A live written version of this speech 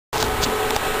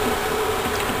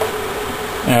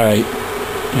Alright,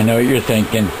 I know what you're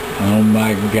thinking. Oh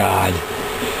my God.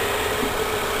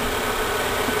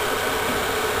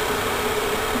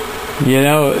 You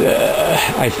know,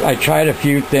 I tried a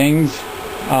few things.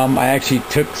 I actually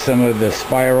took some of the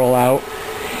spiral out,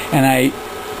 and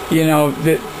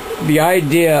the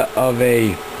idea of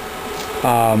a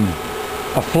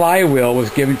flywheel was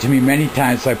given to me many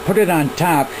times, so I put it on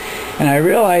top, and I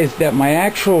realized that my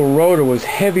actual rotor was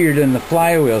heavier than the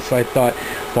flywheel, so I thought,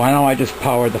 why don't I just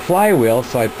power the flywheel?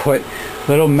 So I put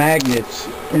little magnets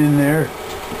in there,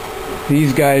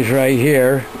 these guys right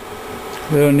here,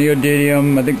 little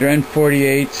neodymium. I think they're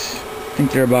N48s. I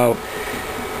think they're about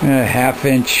a ½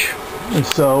 inch or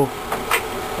so.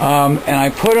 And I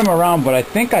put them around, but I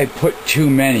think I put too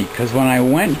many, because when I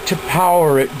went to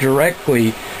power it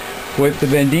directly with the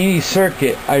Bandini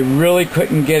circuit, I really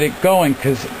couldn't get it going,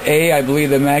 because I believe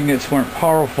the magnets weren't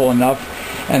powerful enough,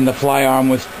 and the fly arm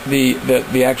was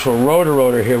the actual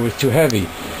rotor here was too heavy.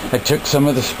 I took some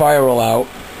of the spiral out,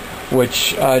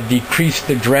 which decreased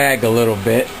the drag a little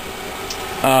bit,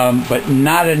 but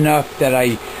not enough that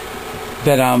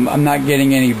I'm not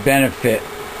getting any benefit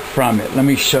from it. Let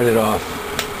me shut it off.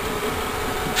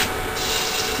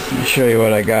 Let me show you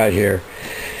what I got here.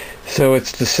 So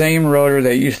it's the same rotor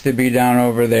that used to be down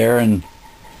over there, and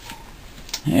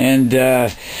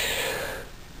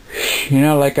you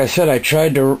know, like I said, I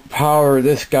tried to power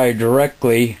this guy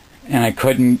directly, and I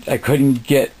couldn't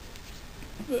get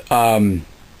a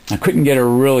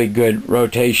really good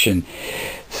rotation.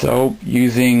 So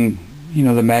using, you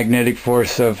know, the magnetic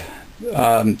force of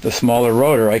the smaller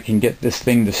rotor, I can get this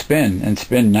thing to spin, and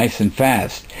spin nice and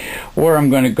fast. Where I'm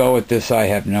going to go with this, I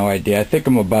have no idea. I think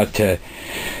I'm about to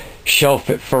shelf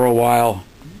it for a while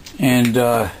and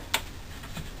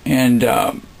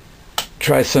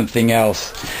try something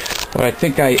else. What I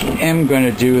think I am going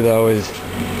to do, though, is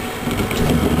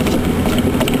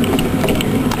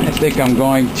I think I'm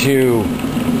going to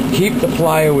keep the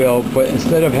flywheel, but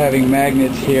instead of having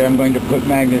magnets here, I'm going to put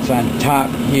magnets on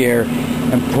top here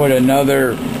and put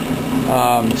another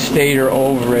stator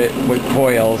over it with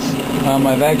coils.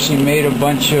 I've actually made a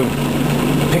bunch of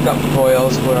pickup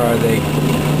coils. Where are they?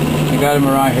 I got them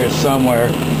around here somewhere.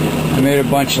 I made a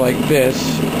bunch like this,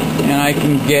 and I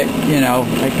can get, you know,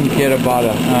 I can get about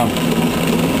a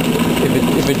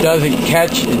if it doesn't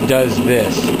catch, it does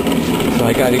this. So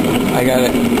I gotta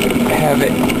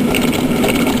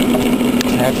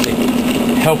have to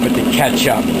help it to catch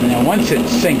up. And then once it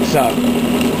syncs up,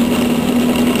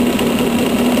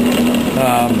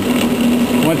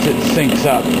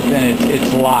 then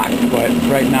it's locked. But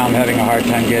right now I'm having a hard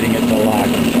time getting it to lock.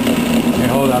 Here,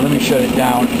 hold on, let me shut it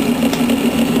down.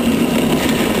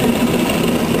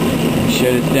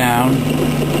 Shut it down.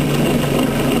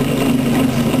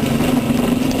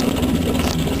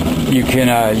 You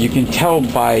can tell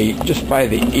just by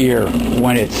the ear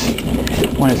when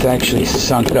it's actually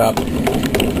sunk up. So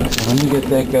let me get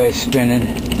that guy spinning.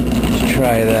 Let's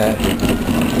try that.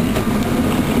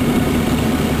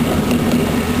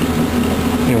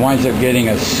 It winds up getting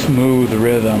a smooth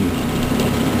rhythm.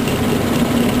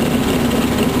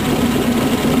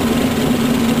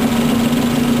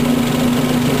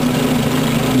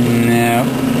 No.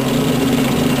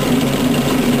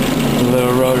 The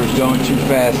little rotor's going too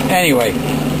fast. Anyway, I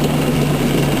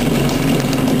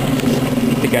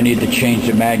think I need to change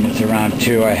the magnets around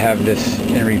too. I have this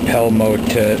in repel mode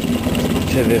to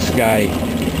this guy,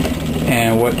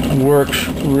 and what works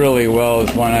really well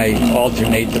is when I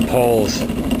alternate the poles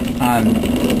on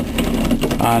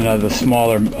the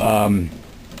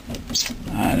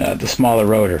smaller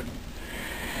rotor.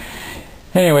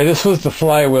 Anyway, this was the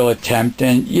flywheel attempt,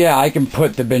 and yeah, I can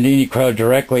put the Bandini coil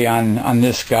directly on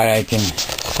this guy. I can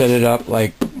set it up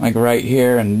like right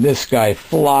here, and this guy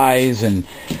flies, and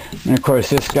of course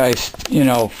this guy, you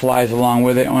know, flies along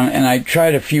with it. And I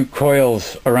tried a few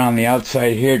coils around the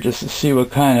outside here just to see what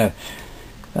kind of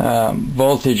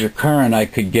voltage or current I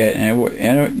could get, and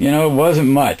you know, it wasn't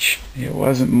much. It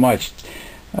wasn't much.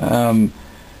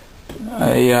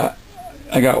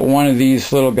 I got one of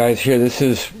these little guys here. This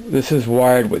is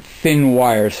wired with thin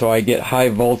wire, so I get high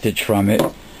voltage from it.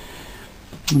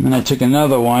 And then I took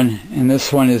another one, and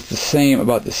this one is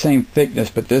about the same thickness,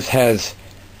 but this has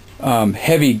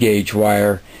heavy gauge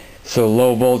wire, so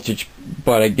low voltage,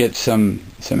 but I get some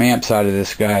amps out of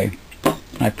this guy.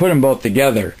 I put them both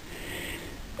together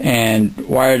and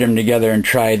wired them together and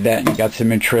tried that, and got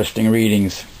some interesting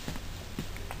readings.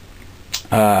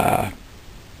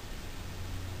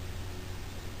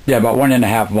 Yeah, about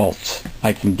 1.5 volts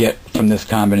I can get from this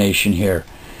combination here.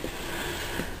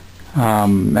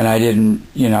 And I didn't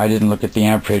look at the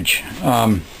amperage.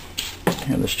 Here,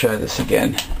 let's try this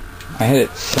again. I had it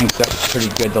synced up pretty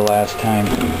good the last time.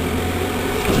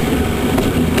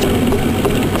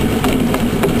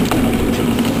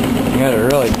 You gotta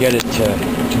really get it to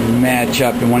match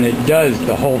up, and when it does,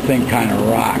 the whole thing kind of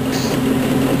rocks.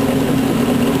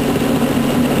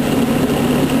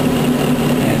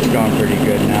 And it's going pretty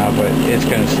good now, but it's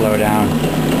gonna slow down.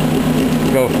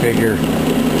 Go figure.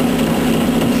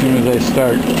 As soon as I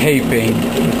start taping,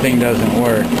 the thing doesn't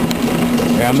work.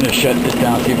 Okay, I'm gonna shut this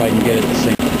down, see if I can get it to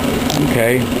sync.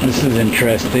 Okay, this is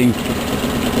interesting.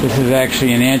 This is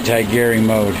actually an anti-gearing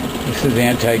mode. This is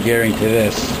anti-gearing to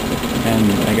this,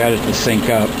 and I got it to sync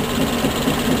up.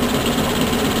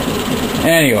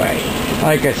 Anyway,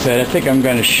 like I said, I think I'm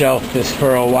going to shelf this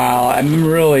for a while. I'm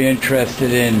really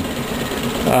interested in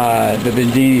the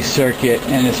Bandini circuit,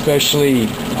 and especially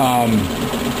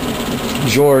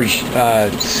George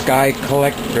Sky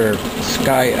Collector,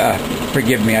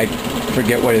 forgive me, I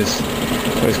forget what his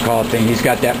called thing. He's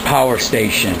got that power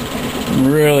station. I'm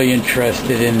really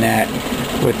interested in that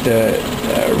with the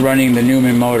running the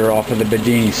Newman motor off of the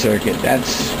Bandini circuit. That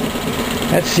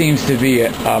seems to be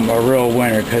a real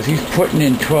winner, because he's putting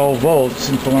in 12 volts,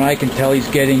 and from what I can tell, he's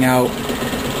getting out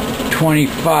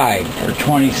 25 or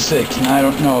 26. And I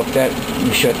don't know if that, let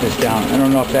me shut this down, I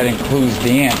don't know if that includes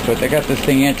the amp, but they got this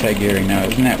thing anti-gearing now.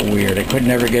 Isn't that weird? I could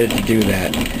never get it to do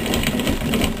that.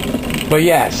 But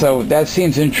yeah, so that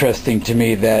seems interesting to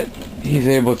me, that he's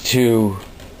able to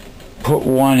put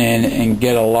one in and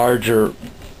get a larger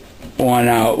one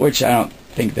out, which I don't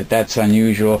think that that's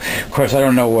unusual. Of course, I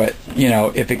don't know what,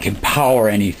 if it can power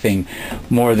anything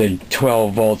more than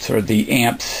 12 volts, or the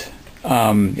amps,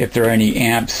 if there are any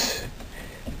amps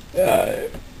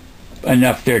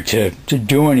enough there to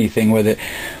do anything with it.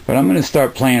 But I'm going to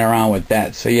start playing around with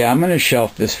that. So yeah, I'm going to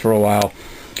shelf this for a while.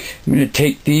 I'm going to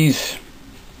take these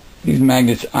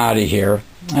magnets out of here.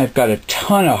 I've got a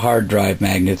ton of hard drive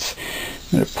magnets.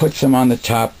 I'm going to put some on the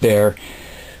top there,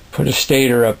 put a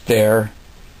stator up there,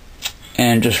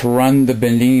 and just run the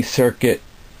Bandini circuit,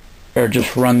 or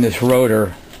just run this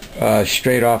rotor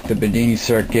straight off the Bandini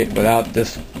circuit without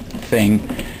this thing,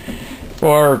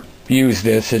 or use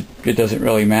this. It doesn't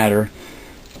really matter.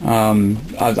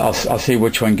 I'll see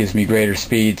which one gives me greater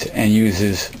speeds and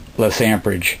uses less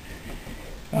amperage,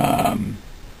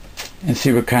 and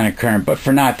see what kind of current. But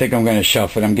for now, I think I'm going to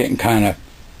shelf it. I'm getting kind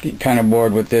of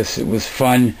bored with this. It was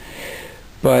fun,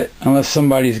 but unless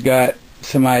somebody's got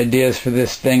some ideas for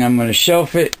this thing, I'm going to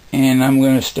shelf it, and I'm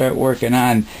going to start working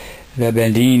on the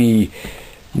Bandini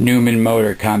Newman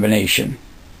motor combination.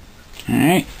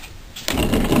 Alright,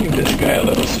 give this guy a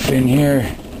little spin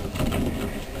here.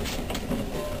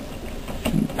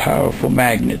 Powerful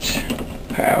magnets.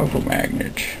 Powerful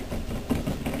magnets.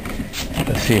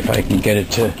 Let's see if I can get it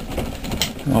to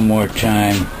one more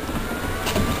time.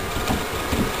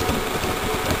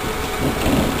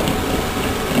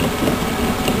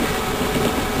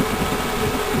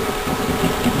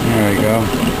 There we go.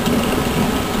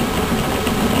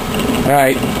 All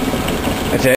right.